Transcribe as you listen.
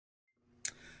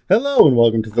Hello and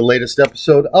welcome to the latest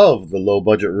episode of the Low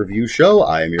Budget Review Show.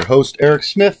 I am your host, Eric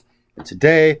Smith, and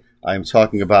today I am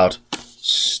talking about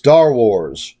Star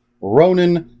Wars,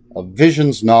 Ronin, a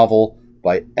Visions novel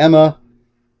by Emma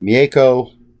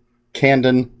Mieko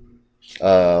Candon.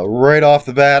 Right off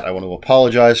the bat, I want to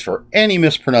apologize for any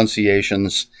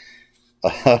mispronunciations,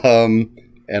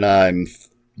 and I'm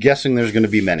guessing there's going to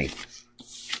be many.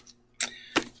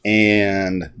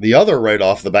 And the other right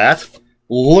off the bat,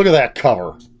 look at that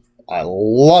cover. I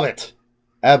love it.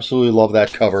 Absolutely love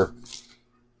that cover.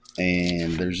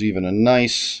 And there's even a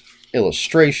nice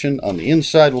illustration on the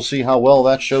inside. We'll see how well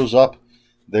that shows up.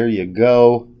 There you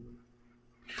go.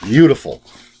 Beautiful.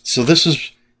 So this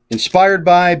is inspired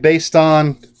by, based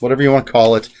on, whatever you want to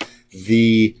call it,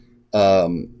 the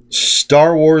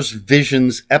Star Wars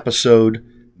Visions episode,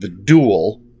 The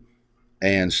Duel.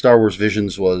 And Star Wars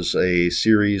Visions was a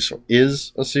series, or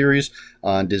is a series,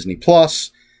 on Disney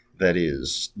Plus that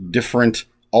is different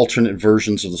alternate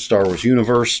versions of the Star Wars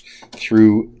universe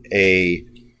through a,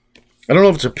 I don't know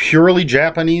if it's a purely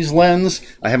Japanese lens.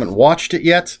 I haven't watched it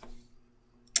yet.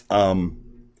 But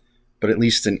at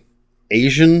least an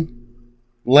Asian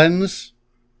lens.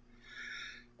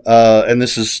 And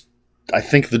this is, I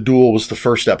think The Duel was the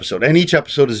first episode. And each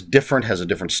episode is different, has a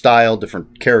different style,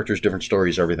 different characters, different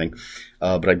stories, everything.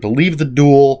 But I believe The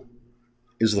Duel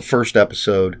is the first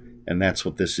episode, and that's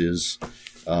what this is.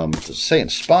 Does it say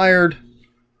inspired?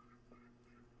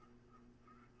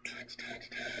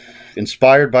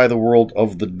 Inspired by the world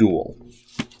of The Duel.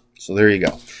 So there you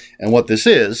go. And what this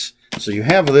is, so you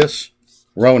have this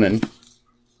Ronin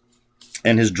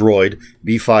and his droid,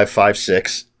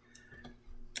 B556,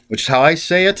 which is how I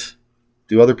say it.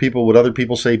 Would other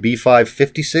people say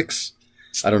B556?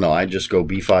 I don't know. I just go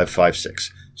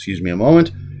B556. Excuse me a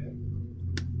moment.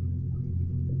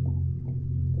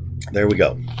 There we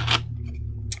go.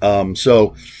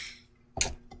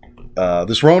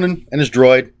 This Ronin and his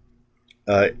droid,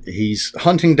 he's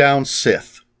hunting down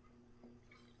Sith.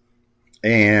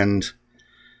 And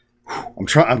I'm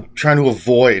trying to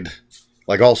avoid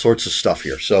like all sorts of stuff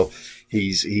here. So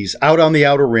he's out on the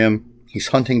Outer Rim. He's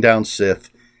hunting down Sith.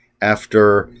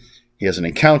 After he has an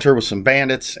encounter with some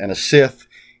bandits and a Sith,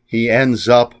 he ends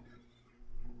up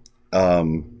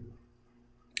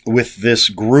with this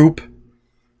group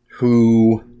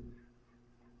who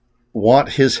want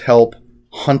his help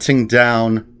hunting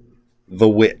down the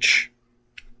witch.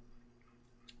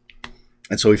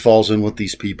 And so he falls in with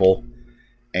these people,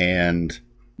 and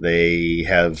they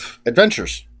have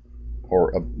adventures,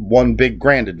 or one big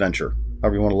grand adventure,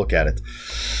 however you want to look at it.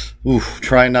 Oof,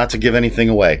 trying not to give anything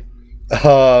away.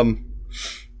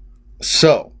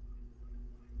 So,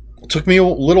 it took me a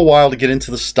little while to get into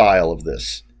the style of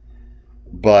this,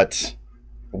 but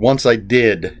once I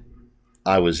did,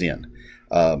 I was in.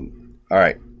 All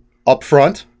right, up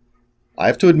front, I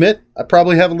have to admit, I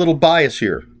probably have a little bias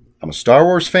here. I'm a Star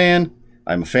Wars fan.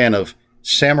 I'm a fan of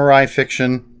samurai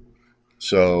fiction.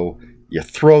 So, you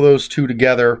throw those two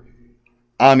together,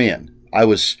 I'm in.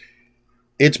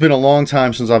 It's been a long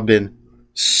time since I've been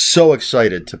so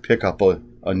excited to pick up a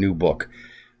new book.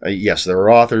 Yes, there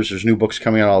are authors, there's new books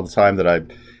coming out all the time that I'm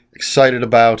excited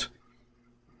about.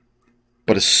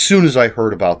 But as soon as I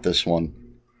heard about this one,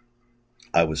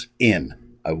 I was in.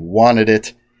 I wanted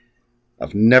it.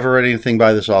 I've never read anything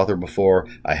by this author before.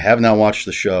 I have not watched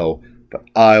the show, but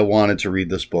I wanted to read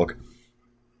this book.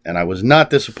 And I was not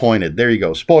disappointed. There you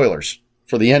go. Spoilers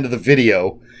for the end of the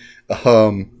video.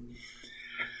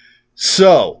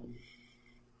 So,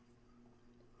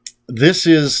 this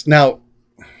is now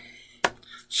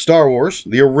Star Wars,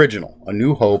 the original, A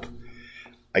New Hope.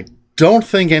 I don't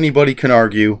think anybody can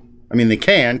argue. I mean, they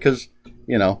can, because,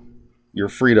 you know, you're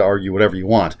free to argue whatever you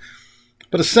want.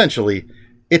 But essentially,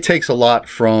 it takes a lot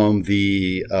from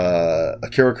the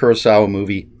Akira Kurosawa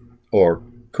movie, or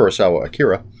Kurosawa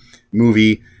Akira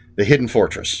movie, The Hidden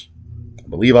Fortress. I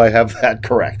believe I have that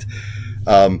correct.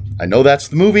 I know that's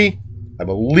the movie. I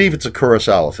believe it's a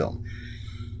Kurosawa film.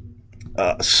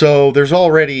 So there's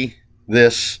already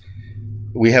this,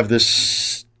 we have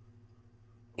this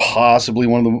possibly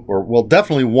one of the, or well,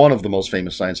 definitely one of the most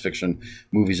famous science fiction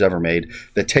movies ever made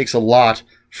that takes a lot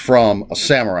from a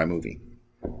samurai movie.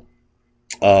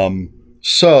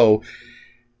 So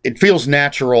it feels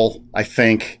natural, I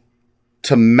think,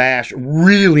 to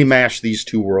really mash these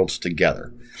two worlds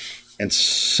together. And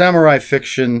samurai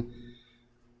fiction,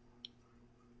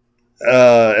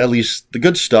 at least the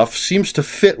good stuff, seems to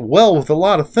fit well with a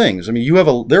lot of things. I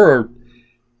mean, there are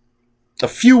a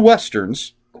few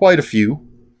Westerns, quite a few,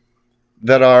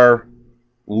 that are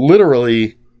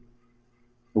literally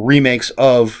remakes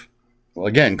of, well,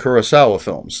 again, Kurosawa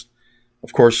films.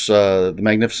 of course, The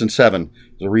Magnificent Seven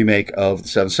is a remake of The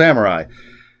Seven Samurai.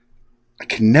 I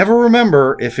can never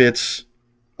remember if it's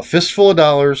A Fistful of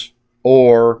Dollars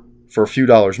or For a Few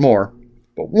Dollars More,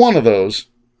 but one of those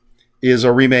is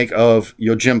a remake of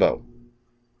Yojimbo.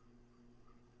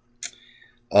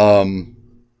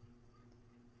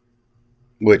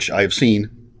 Which I've seen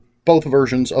both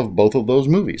versions of both of those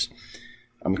movies.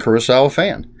 I'm a Kurosawa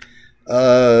fan.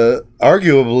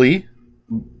 Arguably,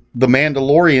 the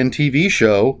Mandalorian TV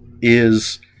show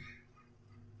is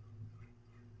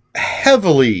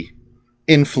heavily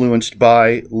influenced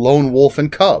by Lone Wolf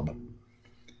and Cub,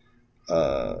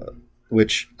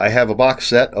 which I have a box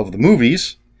set of the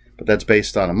movies, but that's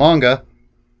based on a manga,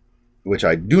 which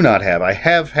I do not have. I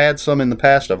have had some in the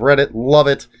past. I've read it, love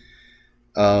it.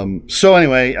 So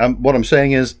anyway, what I'm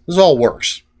saying is, this all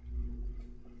works.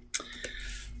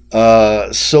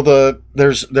 So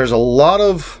there's a lot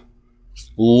of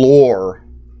lore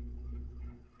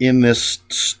in this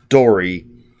story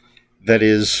that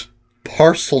is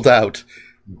parceled out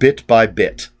bit by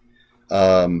bit,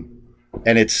 and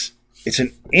it's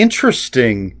an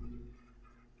interesting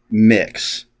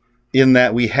mix in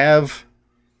that we have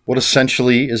what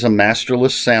essentially is a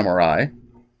masterless samurai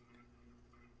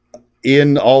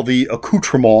in all the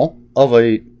accoutrement of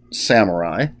a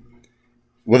samurai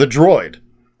with a droid.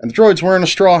 And the droid's wearing a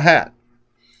straw hat.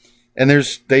 And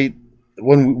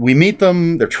when we meet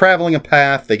them, they're traveling a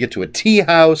path. They get to a tea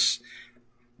house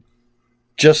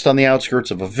just on the outskirts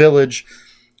of a village.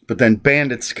 But then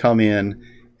bandits come in,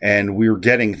 and we're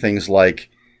getting things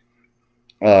like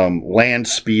land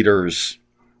speeders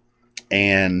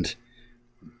and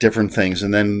different things.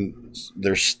 And then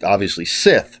there's obviously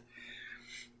Sith.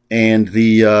 And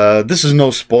this is no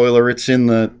spoiler. It's on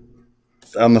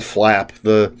the flap.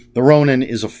 The Ronin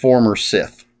is a former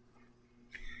Sith.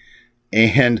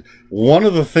 And one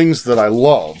of the things that I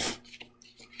love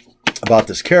about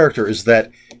this character is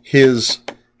that his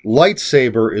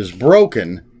lightsaber is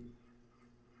broken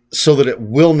so that it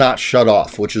will not shut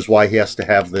off, which is why he has to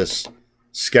have this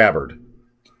scabbard.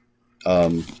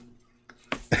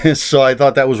 So I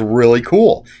thought that was really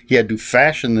cool. He had to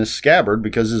fashion this scabbard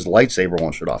because his lightsaber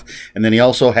won't shut off. And then he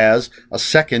also has a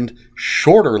second,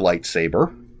 shorter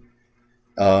lightsaber.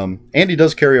 And he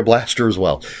does carry a blaster as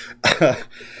well.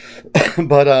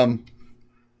 But,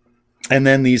 and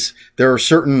then there are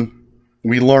certain,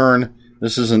 we learn,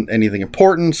 this isn't anything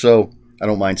important, so I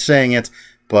don't mind saying it,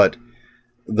 but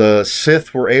the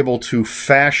Sith were able to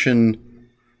fashion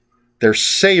their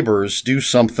sabers, do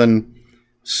something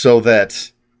so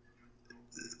that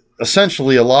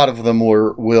essentially a lot of them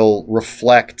will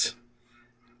reflect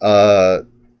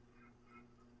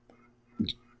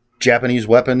Japanese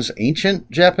weapons, ancient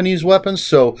Japanese weapons.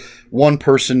 So one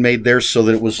person made theirs so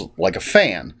that it was like a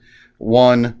fan.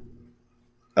 One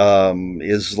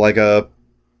is like a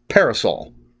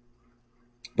parasol.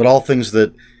 But all things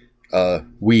that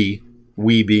we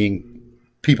being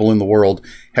people in the world,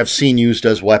 have seen used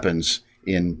as weapons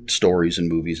in stories and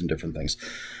movies and different things.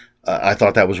 I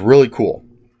thought that was really cool.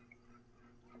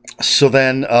 So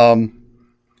then,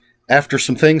 after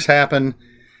some things happen,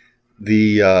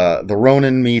 the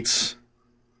Ronin meets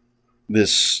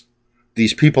these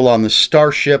people on this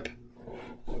starship,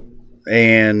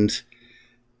 and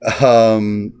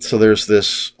so there's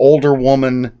this older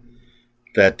woman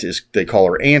that they call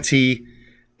her Auntie,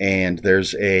 and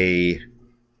there's a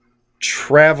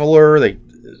traveler. They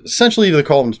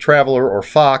call him Traveler or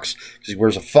Fox because he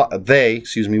wears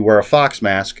wear a fox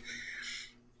mask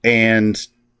and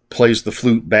plays the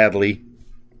flute badly.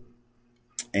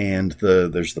 And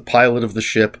there's the pilot of the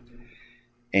ship,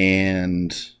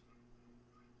 and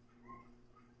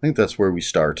I think that's where we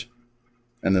start.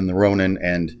 And then the Ronin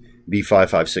and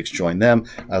B556 join them.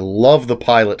 I love the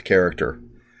pilot character.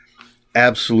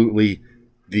 Absolutely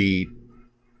the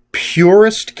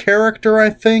purest character, I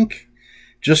think,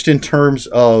 just in terms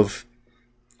of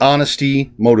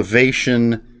honesty,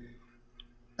 motivation,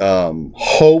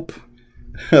 hope,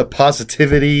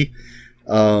 positivity.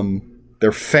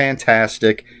 They're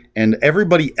fantastic, and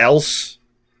everybody else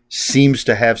seems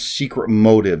to have secret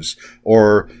motives,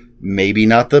 or maybe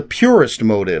not the purest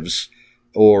motives,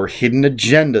 or hidden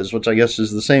agendas, which I guess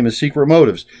is the same as secret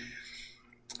motives.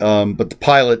 But the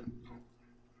pilot,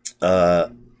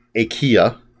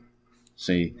 Akia,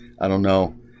 see, I don't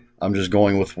know. I'm just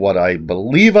going with what I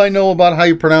believe I know about how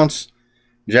you pronounce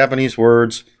Japanese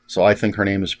words, so I think her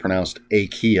name is pronounced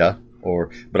Akia,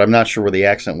 but I'm not sure where the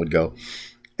accent would go.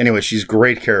 Anyway, she's a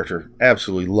great character.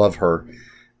 Absolutely love her.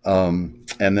 And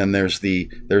then there's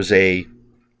a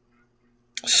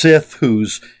Sith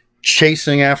who's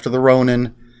chasing after the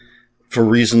Ronin for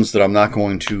reasons that I'm not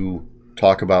going to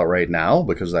talk about right now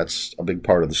because that's a big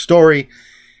part of the story.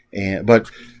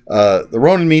 But the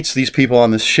Ronin meets these people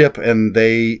on this ship, and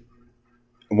they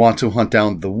want to hunt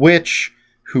down the witch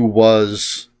who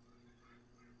was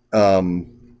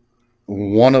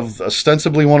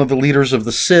ostensibly one of the leaders of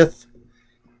the Sith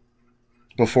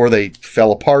before they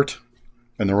fell apart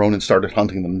and the Ronin started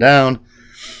hunting them down.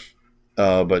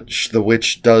 But the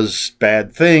witch does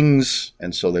bad things,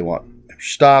 and so they want her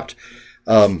stopped.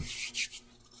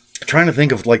 Trying to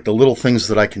think of like the little things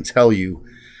that I can tell you.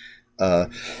 I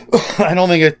don't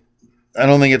think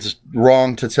it's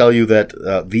wrong to tell you that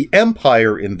the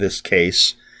Empire in this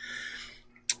case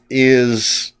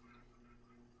is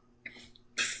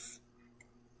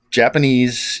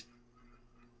Japanese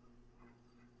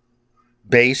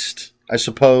based, I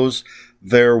suppose.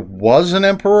 There was an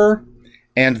emperor,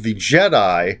 and the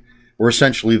Jedi were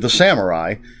essentially the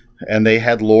samurai, and they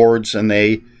had lords, and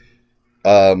they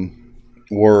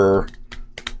were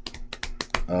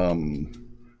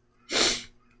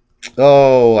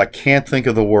oh, I can't think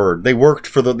of the word. They worked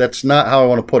for that's not how I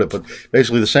want to put it, but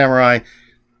basically the samurai,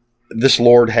 this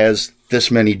lord has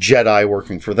this many Jedi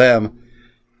working for them.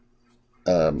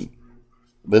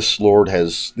 This lord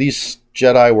has these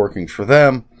Jedi working for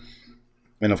them.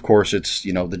 And of course, it's,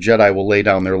 the Jedi will lay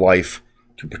down their life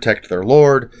to protect their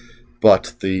lord.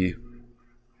 But there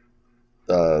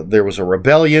was a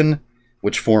rebellion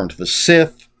which formed the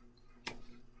Sith.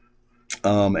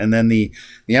 And then the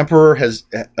Emperor has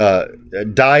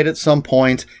died at some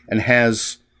point and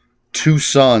has two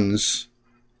sons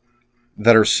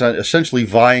that are essentially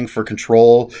vying for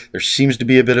control. There seems to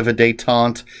be a bit of a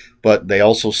détente, but they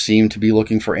also seem to be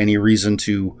looking for any reason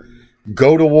to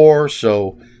go to war,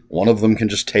 so one of them can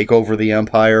just take over the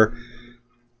Empire.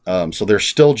 So there's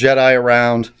still Jedi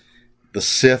around. The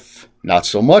Sith, not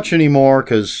so much anymore,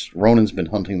 because Ronin's been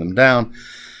hunting them down.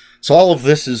 So all of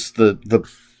this is the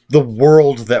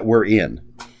world that we're in.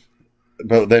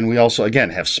 But then we also, again,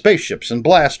 have spaceships and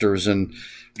blasters and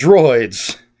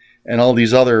droids and all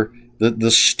these other,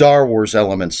 the Star Wars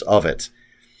elements of it.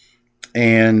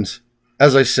 And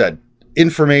as I said,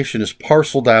 information is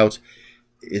parceled out.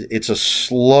 It's a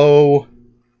slow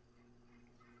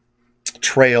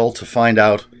trail to find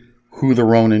out who the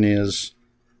Ronin is,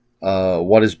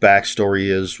 what his backstory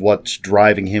is, what's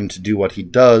driving him to do what he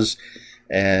does.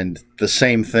 And the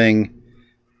same thing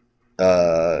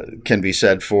can be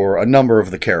said for a number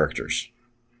of the characters.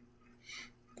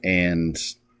 And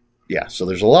yeah, so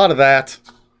there's a lot of that,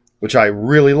 which I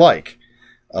really like.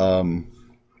 I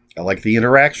like the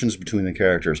interactions between the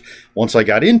characters. Once I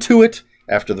got into it,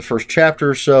 after the first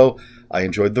chapter or so, I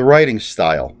enjoyed the writing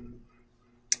style.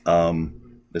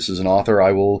 This is an author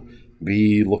I will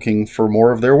be looking for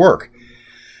more of their work.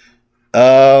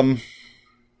 Yeah.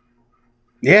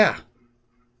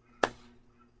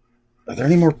 Are there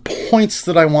any more points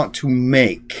that I want to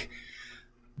make?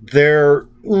 I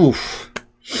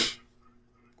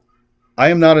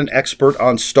am not an expert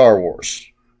on Star Wars.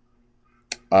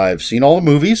 I've seen all the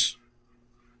movies.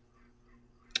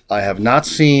 I have not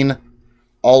seen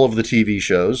all of the TV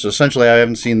shows. Essentially, I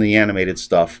haven't seen the animated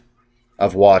stuff.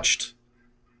 I've watched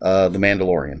The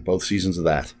Mandalorian, both seasons of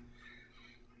that.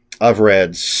 I've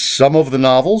read some of the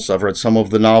novels. I've read some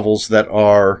of the novels that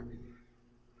are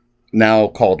now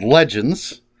called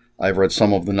legends. I've read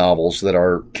some of the novels that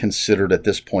are considered at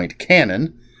this point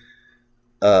canon.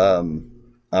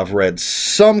 I've read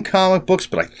some comic books,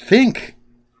 but I think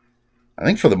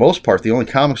for the most part, the only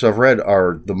comics I've read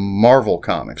are the Marvel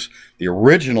comics. The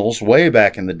originals way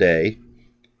back in the day,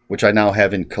 which I now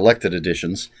have in collected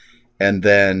editions, and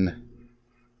then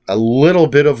a little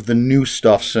bit of the new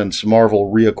stuff since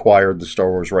Marvel reacquired the Star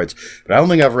Wars rights. But I don't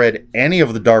think I've read any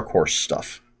of the Dark Horse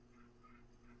stuff.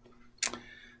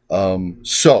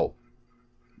 So,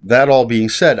 that all being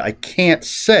said, I can't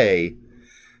say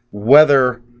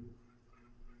whether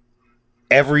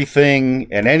everything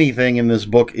and anything in this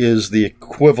book is the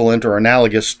equivalent or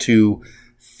analogous to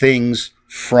things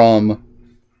from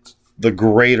the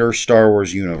greater Star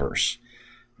Wars universe.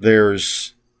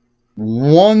 There's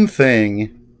one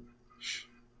thing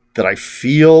that I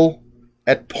feel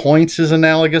at points is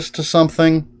analogous to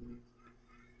something.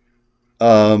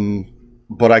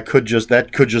 But that could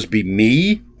just be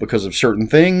me because of certain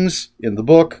things in the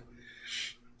book.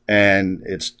 And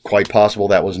it's quite possible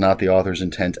that was not the author's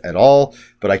intent at all.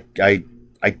 But I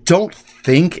don't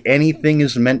think anything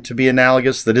is meant to be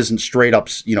analogous that isn't straight up,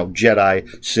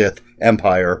 Jedi, Sith,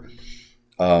 Empire.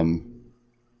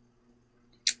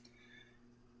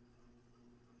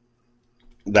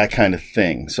 That kind of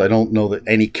thing. So I don't know that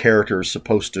any character is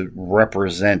supposed to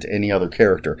represent any other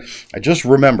character. I just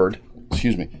remembered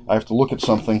excuse me, I have to look at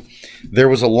something. There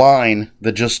was a line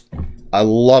that just, I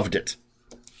loved it.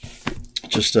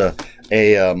 Just a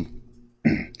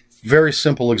very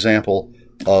simple example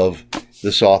of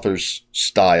this author's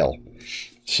style.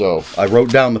 So I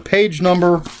wrote down the page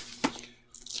number.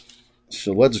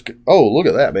 So let's go. Oh, look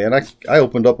at that, man. I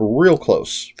opened up real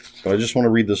close, but I just want to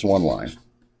read this one line.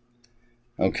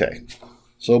 Okay.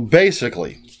 So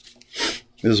basically,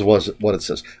 this is what it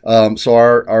says. So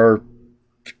our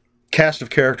cast of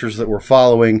characters that we're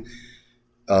following,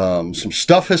 some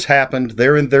stuff has happened.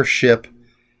 They're in their ship,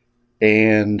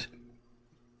 and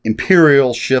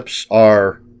Imperial ships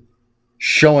are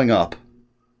showing up.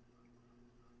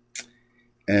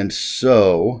 And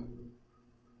so,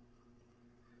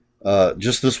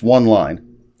 just this one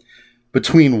line.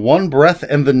 Between one breath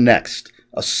and the next,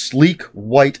 a sleek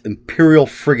white Imperial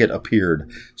frigate appeared,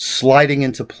 sliding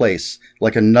into place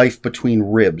like a knife between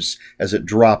ribs as it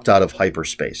dropped out of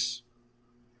hyperspace.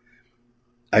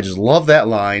 I just love that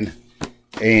line,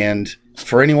 and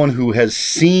for anyone who has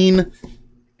seen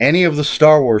any of the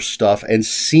Star Wars stuff and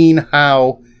seen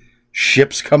how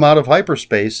ships come out of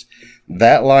hyperspace,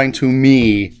 that line to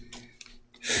me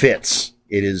fits.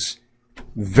 It is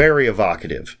very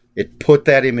evocative. It put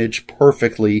that image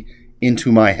perfectly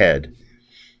into my head.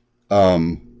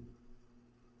 And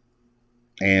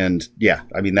yeah,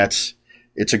 I mean,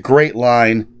 it's a great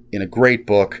line in a great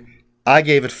book. I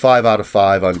gave it 5 out of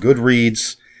 5 on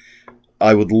Goodreads.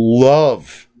 I would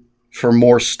love for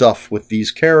more stuff with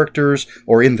these characters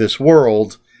or in this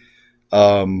world.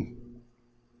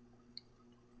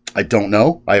 I don't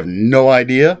know. I have no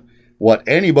idea what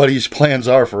anybody's plans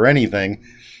are for anything,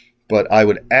 but I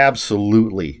would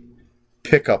absolutely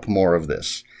pick up more of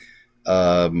this.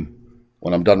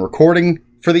 When I'm done recording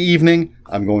for the evening,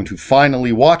 I'm going to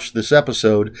finally watch this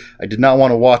episode. I did not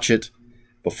want to watch it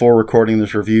before recording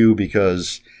this review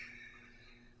because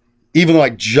even though I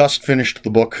just finished the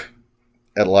book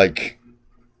at like,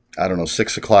 I don't know,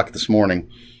 6 o'clock this morning,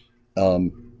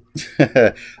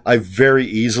 I very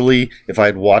easily, if I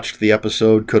had watched the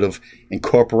episode, could have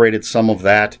incorporated some of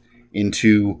that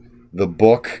into the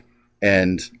book,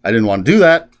 and I didn't want to do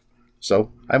that,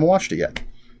 so I haven't watched it yet.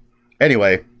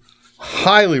 Anyway,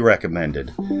 highly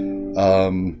recommended.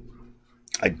 I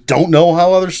don't know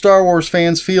how other Star Wars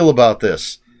fans feel about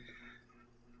this.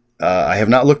 I have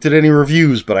not looked at any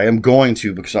reviews, but I am going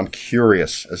to because I'm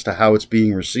curious as to how it's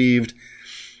being received.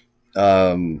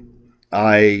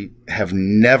 I have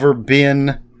never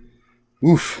been...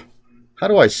 how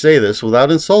do I say this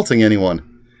without insulting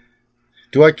anyone?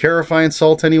 Do I care if I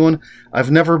insult anyone?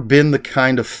 I've never been the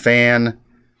kind of fan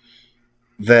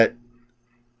that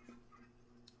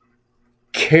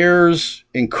cares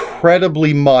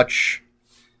incredibly much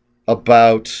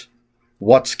about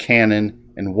what's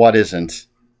canon and what isn't.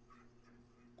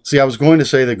 See, I was going to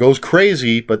say that goes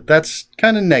crazy, but that's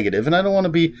kind of negative, and I don't want to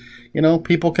be,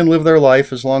 people can live their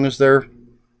life as long as they're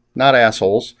not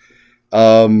assholes.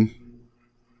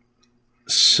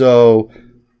 So,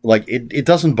 like, it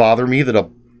doesn't bother me that a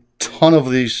ton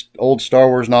of these old Star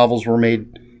Wars novels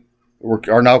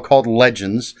are now called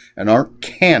legends and aren't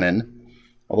canon,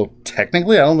 although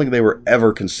technically I don't think they were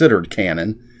ever considered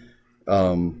canon.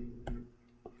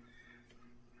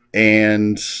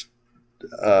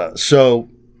 So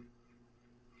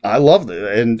I love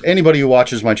it, and anybody who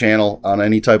watches my channel on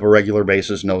any type of regular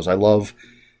basis knows I love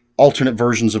alternate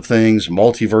versions of things,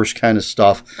 multiverse kind of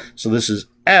stuff. So this is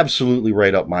absolutely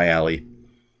right up my alley.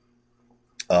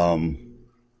 And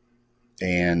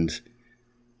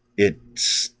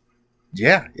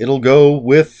it'll go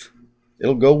with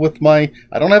my,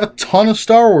 I don't have a ton of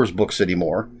Star Wars books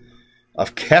anymore.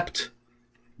 I've kept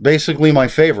basically my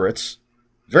favorites.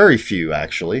 Very few,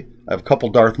 actually. I have a couple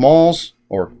Darth Mauls,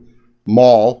 or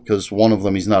Maul, because one of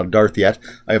them he's not a Darth yet.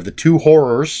 I have the 2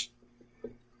 horrors,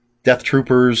 Death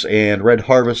Troopers and Red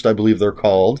Harvest, I believe they're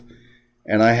called.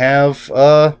 And I have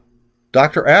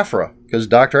Dr. Aphra, because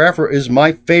Dr. Aphra is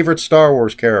my favorite Star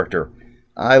Wars character.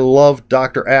 I love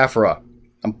Dr. Aphra.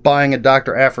 I'm buying a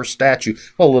Dr. Aphra statue.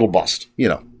 Well, a little bust,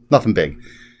 nothing big.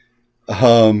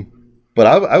 But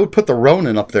I would put the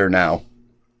Ronin up there now,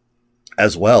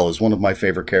 as well as one of my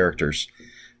favorite characters.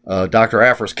 Dr.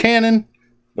 Aphra's canon.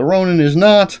 The Ronin is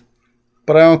not,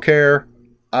 but I don't care.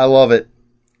 I love it.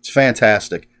 It's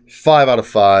fantastic. 5 out of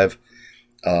 5.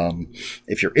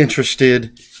 If you're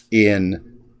interested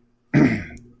in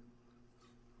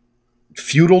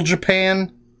Feudal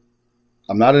Japan,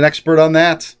 I'm not an expert on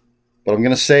that, but I'm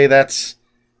going to say that's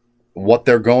what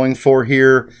they're going for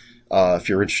here. If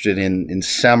you're interested in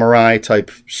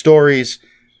samurai-type stories,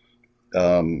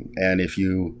 and if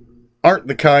you aren't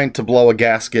the kind to blow a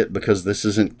gasket because this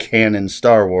isn't canon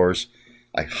Star Wars,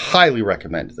 I highly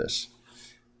recommend this.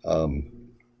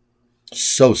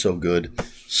 So good.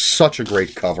 Such a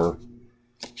great cover.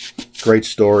 Great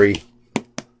story.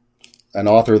 An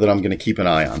author that I'm going to keep an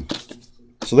eye on.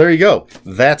 So there you go.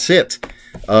 That's it.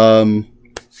 And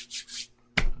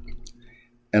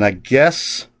I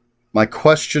guess my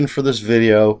question for this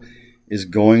video is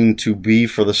going to be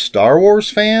for the Star Wars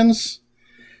fans.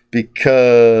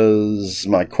 Because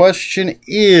my question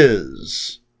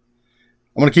is...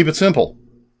 I'm going to keep it simple.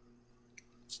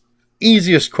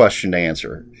 Easiest question to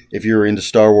answer if you're into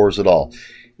Star Wars at all.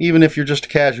 Even if you're just a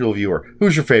casual viewer.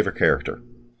 Who's your favorite character?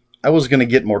 I was going to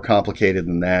get more complicated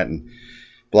than that and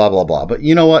blah, blah, blah. But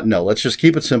you know what? No, let's just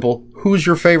keep it simple. Who's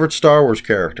your favorite Star Wars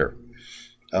character?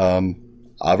 I've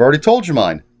already told you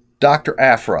mine. Dr.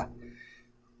 Aphra.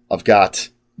 I've got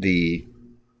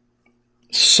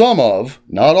some of,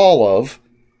 not all of,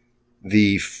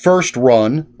 the first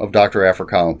run of Dr. Aphra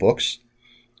comic books.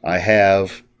 I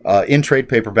have, in trade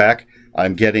paperback,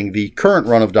 I'm getting the current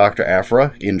run of Dr.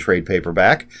 Aphra in trade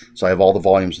paperback. So I have all the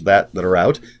volumes of that are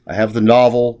out. I have the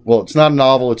novel. Well, it's not a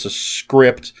novel. It's a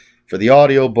script for the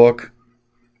audiobook.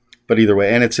 But either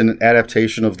way, and it's an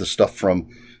adaptation of the stuff from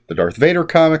the Darth Vader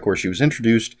comic where she was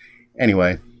introduced.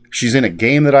 Anyway, she's in a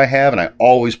game that I have, and I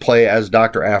always play as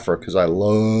Dr. Aphra because I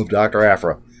love Dr.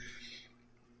 Aphra.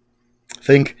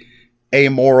 Think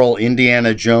amoral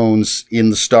Indiana Jones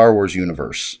in the Star Wars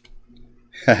universe.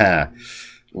 Haha.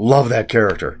 Love that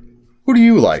character. Who do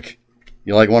you like?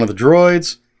 You like one of the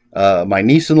droids? My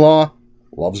niece-in-law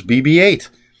loves BB-8.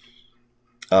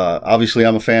 Obviously,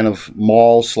 I'm a fan of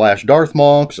Maul / Darth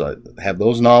Maul because I have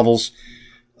those novels.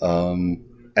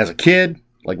 As a kid,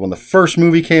 like when the first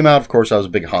movie came out, of course, I was a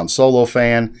big Han Solo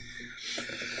fan.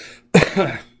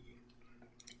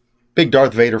 Big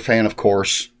Darth Vader fan, of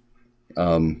course.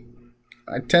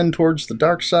 I tend towards the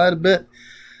dark side a bit.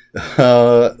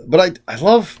 But I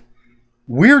love...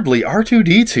 weirdly,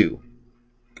 R2-D2.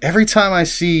 Every time I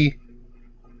see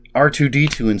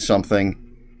R2-D2 in something,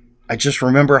 I just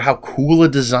remember how cool a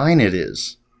design it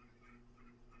is.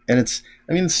 And it's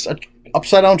an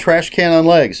upside-down trash can on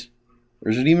legs.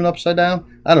 Or is it even upside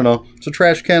down? I don't know. It's a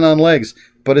trash can on legs.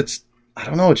 But it's, I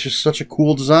don't know, it's just such a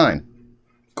cool design.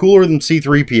 Cooler than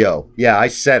C-3PO. Yeah, I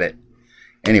said it.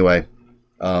 Anyway,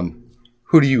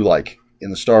 who do you like in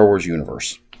the Star Wars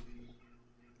universe?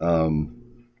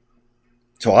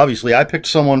 So obviously I picked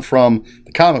someone from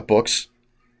the comic books.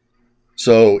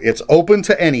 So it's open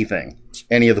to anything.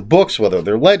 Any of the books, whether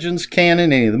they're legends,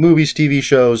 canon, any of the movies, TV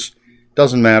shows,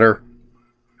 doesn't matter.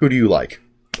 Who do you like?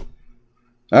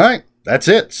 Alright, that's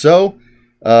it. So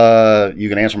you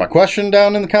can answer my question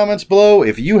down in the comments below.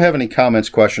 If you have any comments,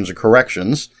 questions, or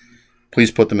corrections, please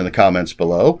put them in the comments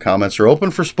below. Comments are open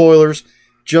for spoilers.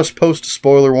 Just post a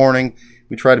spoiler warning.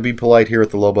 We try to be polite here at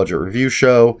the Low Budget Review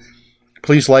Show.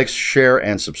 Please like, share,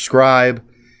 and subscribe.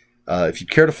 If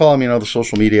you'd care to follow me on other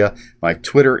social media, my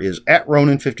Twitter is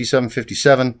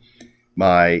 @Ronin5757.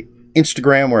 My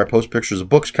Instagram, where I post pictures of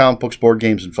books, comic books, board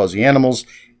games, and fuzzy animals,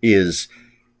 is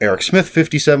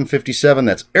ErikSmith5757.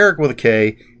 That's Eric with a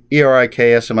K,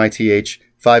 ERIKSMITH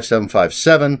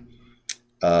 5757.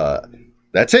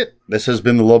 That's it. This has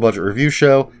been the Low Budget Review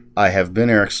Show. I have been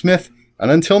Eric Smith,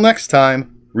 and until next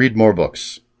time, read more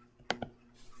books.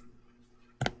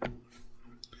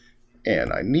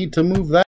 And I need to move that.